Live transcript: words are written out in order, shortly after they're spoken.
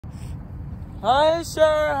Hi,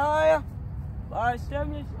 sir. Hi. By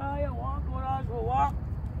 7 Shire, walk what I will walk.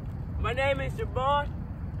 My name is Shabar.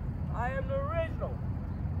 I am the original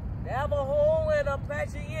Navajo and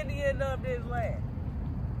Apache Indian of this land.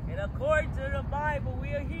 And according to the Bible, we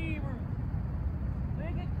are Hebrews.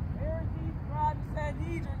 Wicked, Pharisees, scribes, and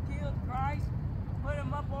Sanhedrin killed Christ, put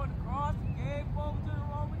him up on the cross, and gave him over to the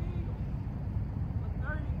Roman eagle with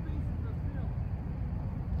 30 pieces of silver.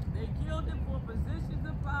 They killed him for positions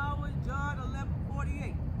of power in John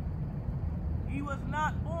 11:48. He was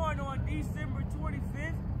not born on December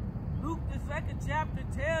 25th. Luke, the 2nd chapter,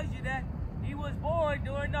 tells you that he was born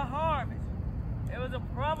during the harvest. There was a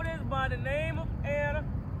prophetess by the name of Anna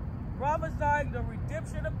prophesying the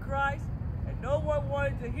redemption of Christ, and no one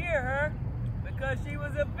wanted to hear her because she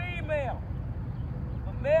was a female.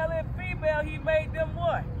 For male and female, he made them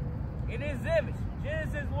what? In his image.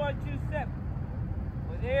 Genesis 1:2-7.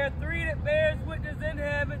 For there are three that bears witness in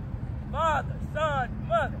heaven, Father, Son,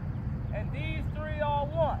 Mother. And these three are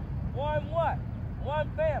one. One what? One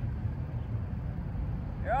family.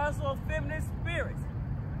 There are also feminine spirits.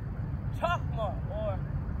 Chokma, or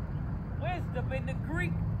wisdom in the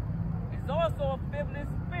Greek, is also a feminine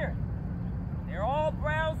spirit. They're all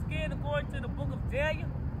brown skinned according to the book of Daniel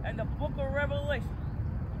and the book of Revelation.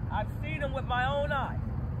 I've seen them with my own eyes.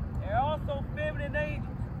 There are also feminine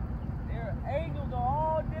angels. There are angels of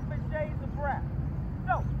all different shades of brown.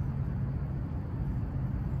 So,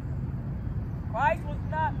 Christ was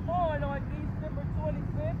not born on December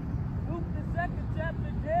 25th. Luke, the 2nd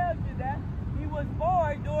chapter, tells you that he was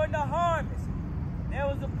born during the harvest. There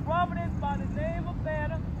was a prophetess by the name of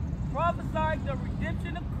Anna prophesying the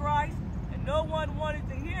redemption of Christ, and no one wanted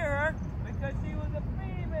to hear her because she was a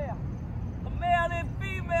female. A male and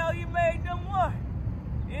female, he made them one.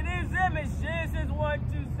 In his image, Genesis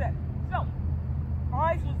 1:2-7. So,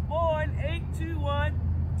 Christ was born 8/21,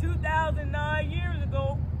 2009 years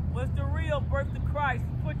ago, was the real birth of Christ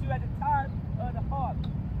to put you at the time of the harvest.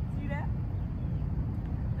 See that?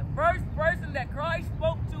 The first person that Christ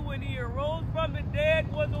spoke to when he arose from the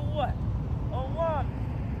dead was a what? A woman.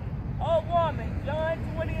 A woman, John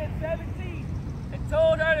 20:17, and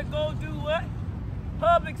told her to go do what?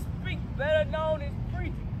 Public speak, better known as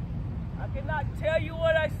preaching. I cannot tell you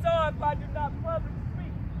what I saw if I do not public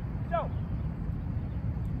speak. So,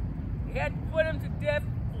 he had to put him to death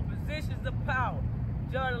for positions of power.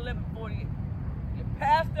 John 11:48. Your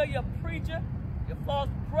pastor, your preacher, your false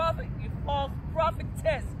prophet, your false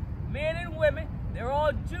prophetess, men and women, they're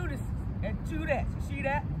all Judases and Judas. You see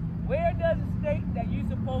that? Where does it state that you're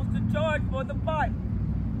supposed to charge for the Bible?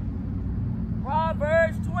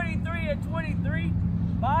 Proverbs 23:23.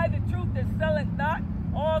 Buy the truth and sell it not.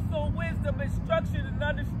 Also wisdom, instruction, and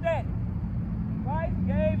understanding. Christ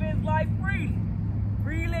gave his life freely.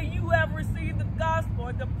 Freely you have received the gospel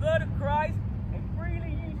and the blood of Christ, and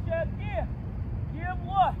freely you shall give. Give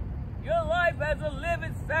what? Your life as a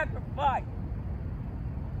living sacrifice.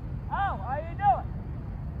 Oh, how you doing?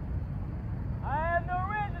 I am the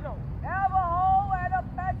original Navajo and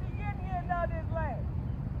Apache Indian of this land.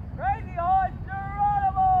 Crazy Horse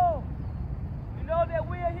Geronimo. You know that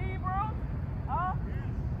we are Hebrews? Huh?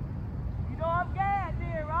 You know I'm Gad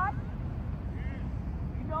then, right?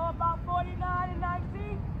 You know about 49 and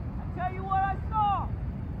 19? I tell you what I saw.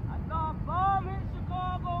 I saw a bomb hit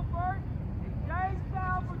Chicago first, and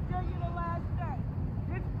Jamestown, Virginia the last day.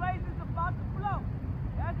 This place is about to blow.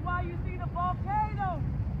 That's why you see the volcanoes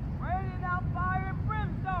raining out fire and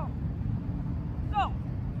brimstone. So,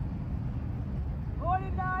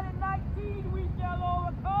 49 and 19 we shall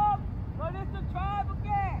overcome, but it's the tribe of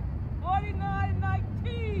Gad. 49 and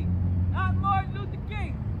 19, not Martin Luther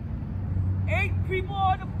King. 8 people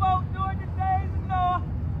on the boat during the days of Noah.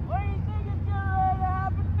 What do you think is getting ready to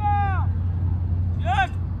happen now?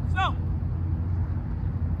 Just so.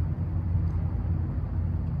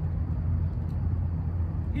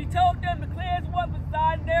 He told them to cleanse what was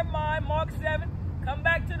inside their mind, Mark 7, come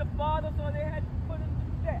back to the Father, so they had to put him to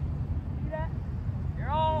death. See that? They're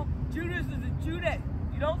all Judas and Judas.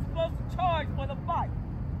 You don't supposed to charge for the Bible.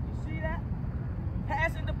 You see that?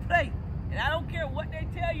 Passing the plate. And I don't care what they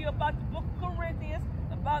tell you about the book of Corinthians,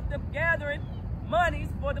 about them gathering monies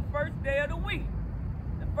for the first day of the week.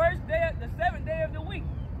 The 7th day of the week.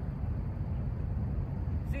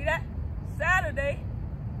 See that? Saturday,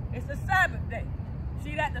 it's the Sabbath day.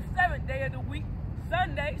 See that? The 7th day of the week.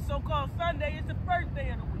 Sunday, so-called Sunday, is the first day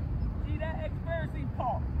of the week. See that? Experience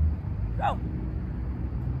Paul. So,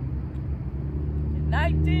 in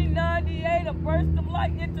 1998, a burst of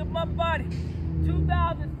light entered my body.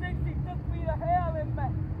 2006, he took me to hell in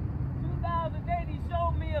May. 2008, he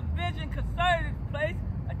showed me a vision concerning this place.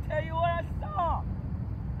 I tell you what I saw.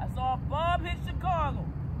 I saw a bomb hit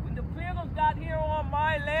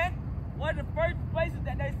one of the first places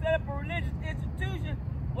that they set up a religious institution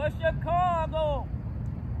was Chicago.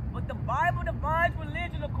 But the Bible defines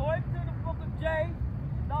religion according to the book of James.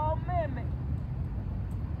 It's all man-made.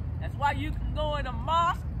 That's why you can go in a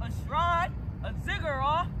mosque, a shrine, a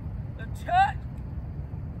ziggurat, a church,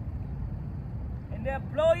 and they'll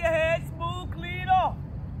blow your head smooth clean off.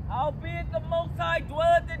 Howbeit the Most High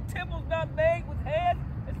dwelleth in temples not made with hands,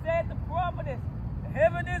 and said the prophetess, the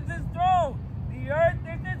heaven is his throne, the earth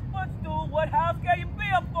is his footstool, what house can you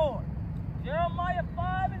build for? Jeremiah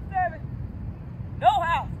 5 and 7. No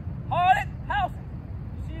house, harlot houses.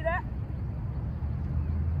 You see that?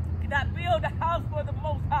 You cannot build a house for the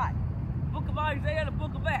Most High. Book of Isaiah, the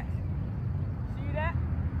book of Acts. See that?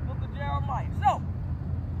 Book of Jeremiah. So,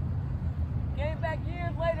 came back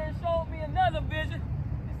years later and showed me another vision.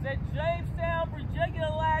 It said Jamestown, Virginia,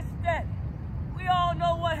 the last stand. We all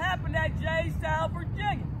know what happened at Jamestown,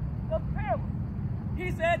 Virginia. The pyramid. He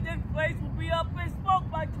said this place will be up in smoke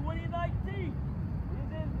by 2019.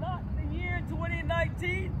 This is not the year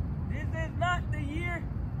 2019. This is not the year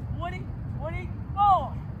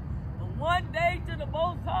 2024. But one day to the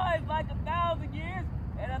Most High is like 1,000 years,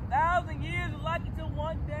 and 1,000 years is like until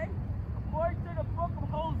one day. According to the book of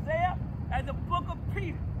Hosea and the book of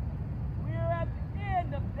Peter, we are at the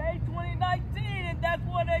end of day 2019, and that's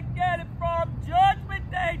where they get it from. Judgment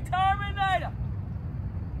Day, Terminator.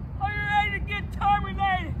 Are you ready to get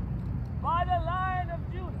terminated by the Lion of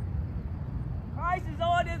Judah? Christ is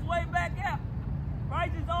on his way back out.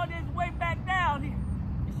 Christ is on his way back down here.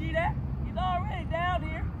 You see that? He's already down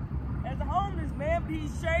here as a homeless man, but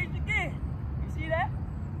he's changed again. You see that?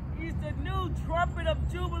 He's the new trumpet of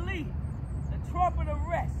Jubilee, the trumpet of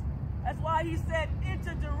rest. That's why he said,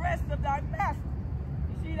 enter the rest of thy master.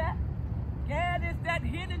 You see that? Gad is that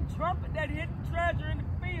hidden trumpet, that hidden treasure in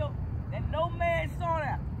the field that no man sought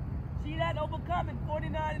out. See that? Overcoming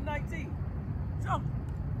 49 and 19. So,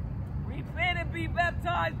 repent and be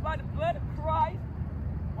baptized by the blood of Christ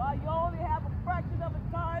while you only have a fraction of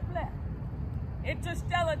a time left.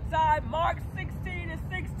 Interstellar time, Mark 16 and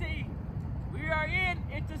 16. We are in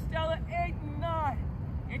interstellar 8 and 9.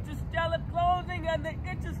 Interstellar closing and the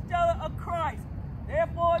interstellar of Christ.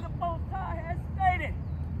 Therefore, the Most High has stated,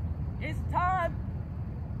 it's time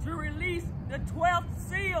to release the 12th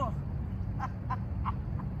seal.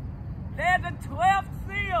 There's a 12th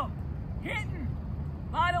seal hidden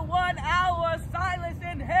by the 1 hour of silence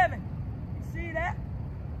in heaven. You see that?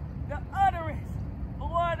 The utterance for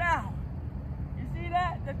 1 hour. You see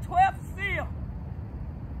that? The 12th seal.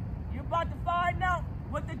 You're about to find out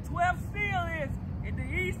what the 12th seal is in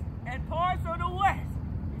the east and parts of the west.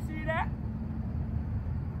 You see that?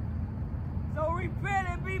 So repent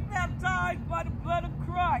and be baptized by the blood of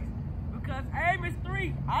Christ. Because Amos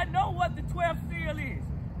 3, I know what the 12th seal is.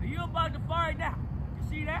 And you're about to find out. You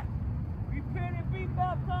see that? Repent and be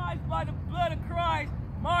baptized by the blood of Christ.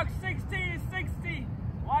 Mark 16 and 16.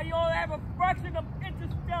 While you only have a fraction of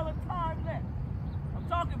interstellar time left. I'm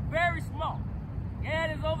talking very small. Gad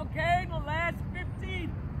has overcame the last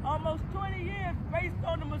 15, almost 20 years based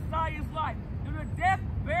on the Messiah's life. Through the death,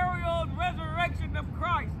 burial, and resurrection of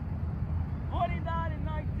Christ. 49 and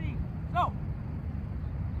 19. So,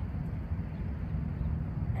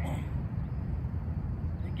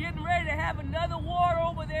 they're getting ready to have another war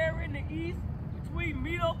over there in the east between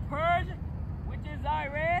Medo-Persia, which is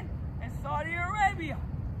Iran, and Saudi Arabia.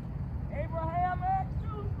 Abraham had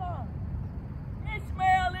 2 sons.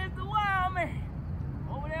 Ishmael is the wild man.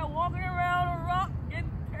 Over there walking around a rock,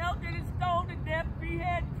 getting pelted and stoned to death,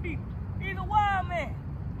 beheading people. He's a wild man.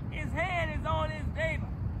 His hand is on his neighbor.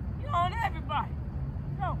 He's on everybody.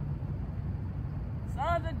 So,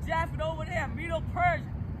 sons of Japheth over there, Medo-Persia.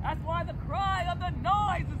 That's why the cry of the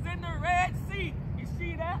noise is in the Red Sea. You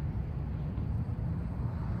see that?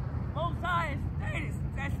 Most High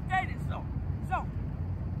has stated so. So,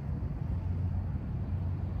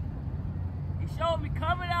 he showed me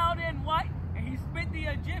coming out in white, and he split the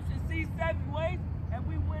Egyptian sea 7 ways, and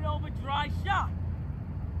we went over dry shot.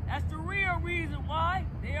 That's the real reason why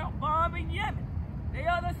they are bombing Yemen. They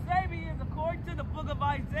are the Sabians according to the book of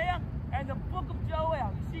Isaiah and the book of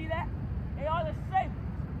Joel. You see that? They are the Sabians.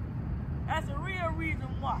 That's the real reason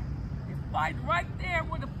why. It's fight right there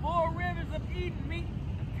where the 4 rivers of Eden meet.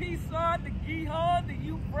 The Pison, the Gihon, the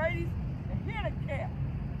Euphrates, the Hiddekel.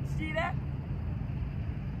 You see that?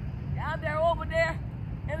 Down there over there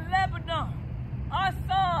in Lebanon. Our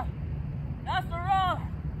son, that's Iran.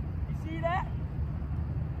 You see that?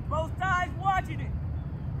 Both sides watching it.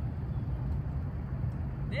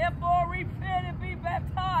 Therefore, repent and be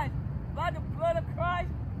baptized by the blood of Christ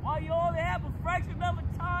while you only have a fraction of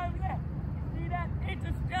a time left. You see that?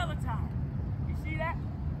 Interstellar time. You see that?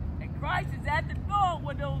 And Christ Christ is at the door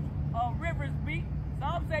where those rivers meet.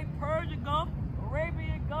 Some say Persian Gulf,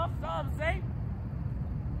 Arabian Gulf, some say.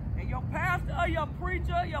 And your pastor or your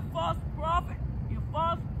preacher, your false prophet, your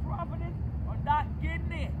false prophetess are not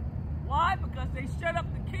getting in. Why? Because they shut up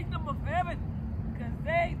the kingdom of heaven. Because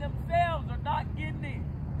they themselves are not getting in.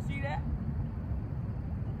 See that?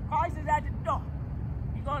 Christ is at the door.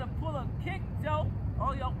 You're going to pull a kick toe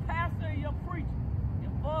on your pastor and your preacher,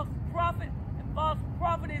 your false prophet and false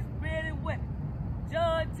prophetess, men and women.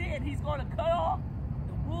 John 10, he's going to cut off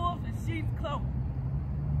the wolves and sheep's clothing.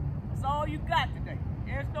 That's all you got today.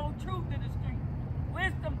 There's no truth in the street.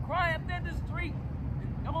 Wisdom crieth in the street.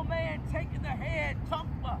 There's no man taking the hand, talk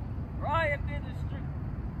about, crieth in the street.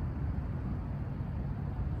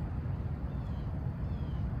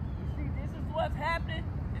 You see, this is what's happening,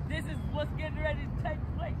 and this is what's getting ready to take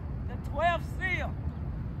place. The 12th seal.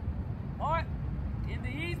 Part in the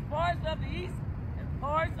east, parts of the east, and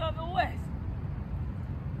parts of the west.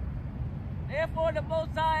 Therefore, the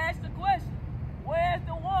Most High asked the question, where's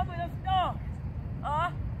the woman of stars?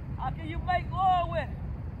 Huh? How can you make war with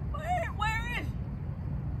her? Where is she?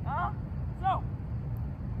 Huh? So,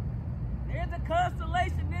 there's a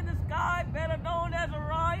constellation in the sky, better known as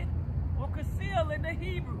Orion, or Seal in the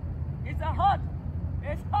Hebrew. It's a hunt.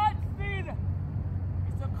 It's hunt season.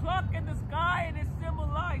 It's a clock in the sky, and it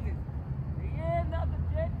symbolizes the end of the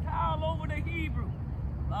Gentile over the Hebrew.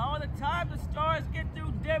 By the time the stars get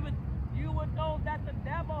through Devon, you would know that the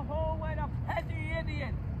Navajo and Apache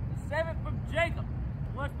Indian, the seventh from Jacob,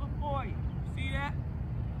 was before you. See that?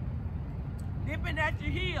 Nipping at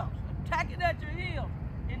your heels, attacking at your heels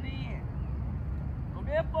in the end. So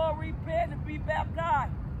therefore repent and be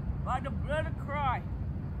baptized by the blood of Christ.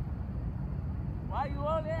 While you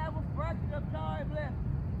only have a fraction of time left.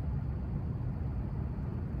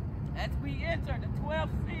 As we enter the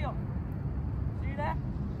 12th seal. See that?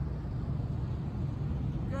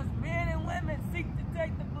 Because men and women seek to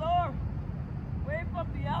take the glory away from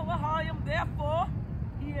the Elohim. Therefore,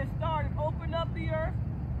 he has started opening up the earth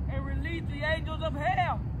and released the angels of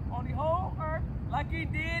hell on the whole earth like he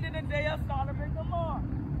did in the day of Sodom and Gomorrah.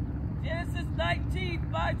 Genesis 19,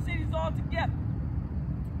 5 cities altogether.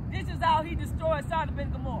 This is how he destroyed Sodom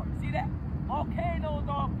and Gomorrah. See that? Volcanoes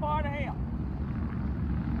are a part of hell.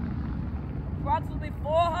 Approximately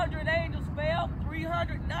 400 angels fell,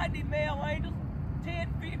 390 male angels,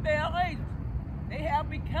 10 female angels. They have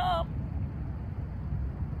become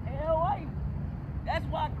hell angels. That's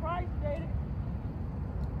why Christ stated,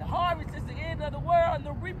 the harvest is the end of the world and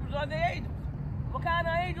the reapers are the angels. What kind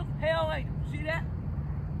of angels? Hell angels. See that?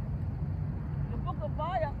 In the book of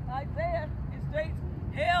Isaiah, it states,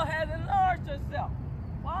 hell has enlarged herself.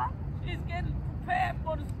 Why? She's getting prepared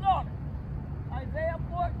for the slaughter. Isaiah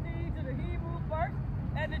 14 to the Hebrew first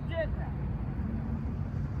and the Gentile.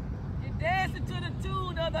 You're dancing to the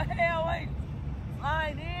tune of the hell angels,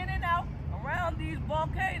 flying in and out around these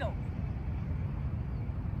volcanoes.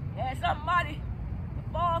 And somebody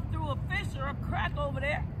fall through a fissure or a crack over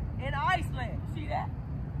there in Iceland. See that?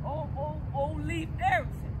 Old Leif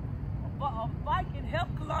Erikson. A Viking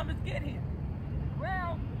helped Columbus get here. The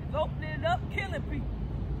ground is opening up, killing people.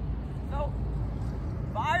 So,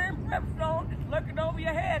 fire and brimstone is lurking over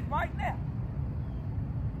your head right now.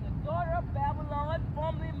 The daughter of Babylon,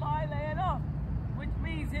 formerly my land of, which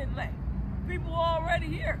means hidden land. People were already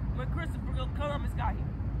here when Christopher Columbus got here.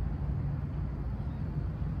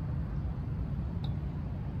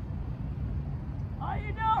 How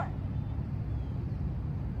you doing?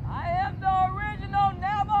 I am the original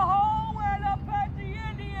Navajo and Apache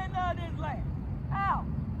Indian of this land. How?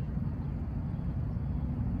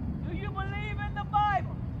 Do you believe in the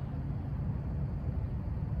Bible?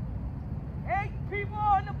 8 people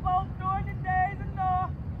on the boat during the days of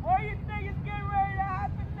Noah. What do you think is getting ready to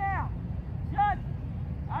happen now? Just,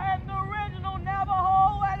 I am the original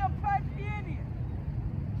Navajo and Apache Indian.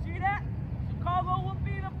 See that? Chicago will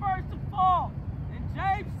be the first to fall.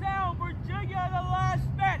 Jamestown, Virginia, the last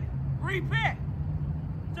standing. Repent.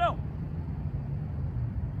 So,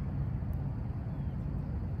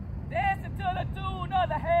 dancing to the tune of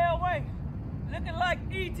the hell waves, looking like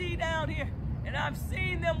E.T. down here, and I've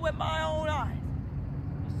seen them with my own eyes.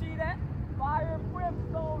 You see that? Fire and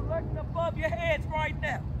brimstone lurking above your heads right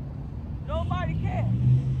now. Nobody cares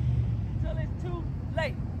until it's too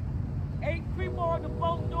late. 8 people on the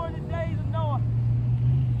boat during the days of Noah.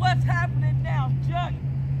 What's happening now? Judge.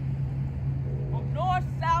 From north,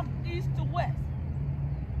 south, east to west.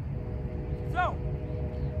 So,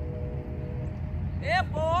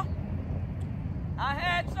 therefore, I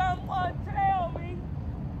had someone tell me,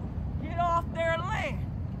 get off their land.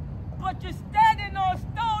 But you're standing on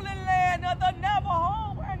stolen land of the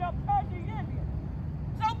Navajo and Apache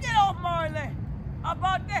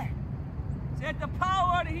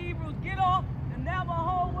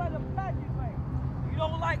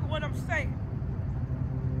I'm saying.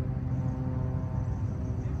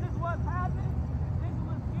 This is what's happening. This is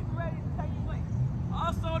what's getting ready to take place.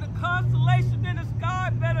 Also, the constellation in the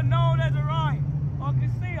sky, better known as Orion, or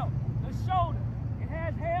concealed, the shoulder. It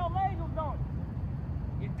has hell angels on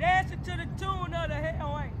it. You're dancing to the tune of the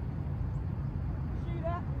hell angels. You see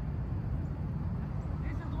that?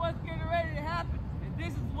 This is what's getting ready to happen. And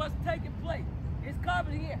this is what's taking place. It's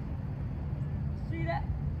coming here. You see that?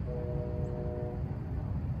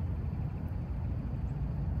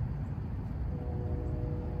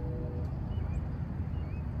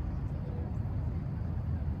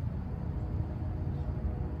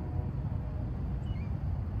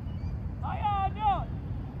 How y'all doing?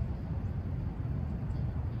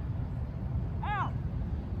 Al,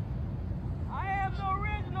 I am the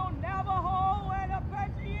original Navajo and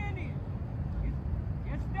Apache Indian.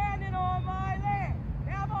 You're standing on my land,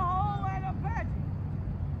 Navajo and Apache.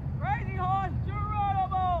 Crazy Horse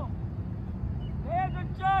Geronimo. There's a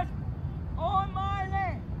judgment on my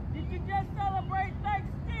land. Did you just celebrate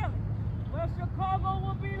Thanksgiving? Well, Chicago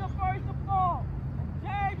will be the first to fall. And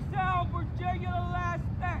Jamestown, Virginia, the last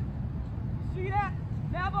stand. See that?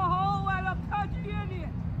 Navajo and Apache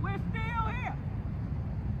Indian. We're still here.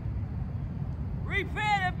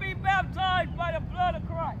 Repent and be baptized by the blood of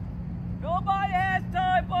Christ. Nobody has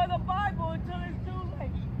time for the Bible until it's too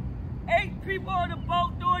late. 8 people on the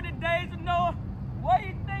boat during the days of Noah. What do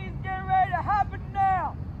you think is getting ready to happen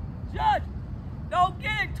now? Judge, don't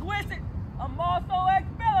get it twisted. I'm also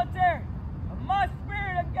ex-military. In my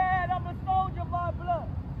spirit of Gad, I'm a soldier by blood.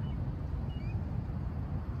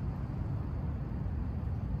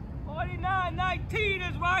 49-19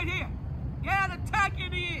 is right here. Gad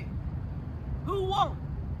attacking the end. Who won?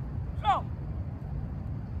 So,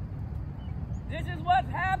 this is what's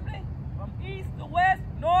happening from east to west,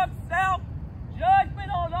 north, south.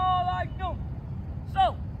 Judgment on all I do.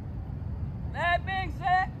 So, that being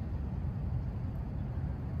said,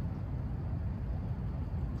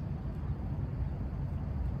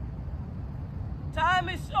 time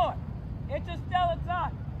is short. Interstellar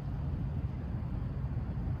time.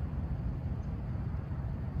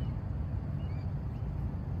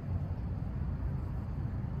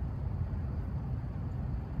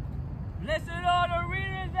 Blessed are the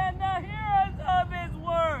readers and the hearers of his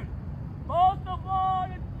word. Most of all,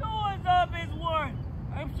 the doers of his word.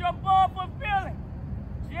 I'm Shabar fulfilling.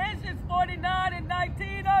 Genesis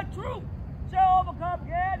 49:19 are true. Shall overcome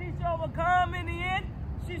Gad, he shall overcome in the end.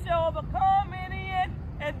 She shall overcome in the end,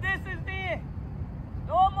 and this is the end.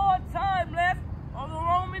 No more time left on the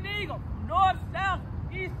Roman eagle.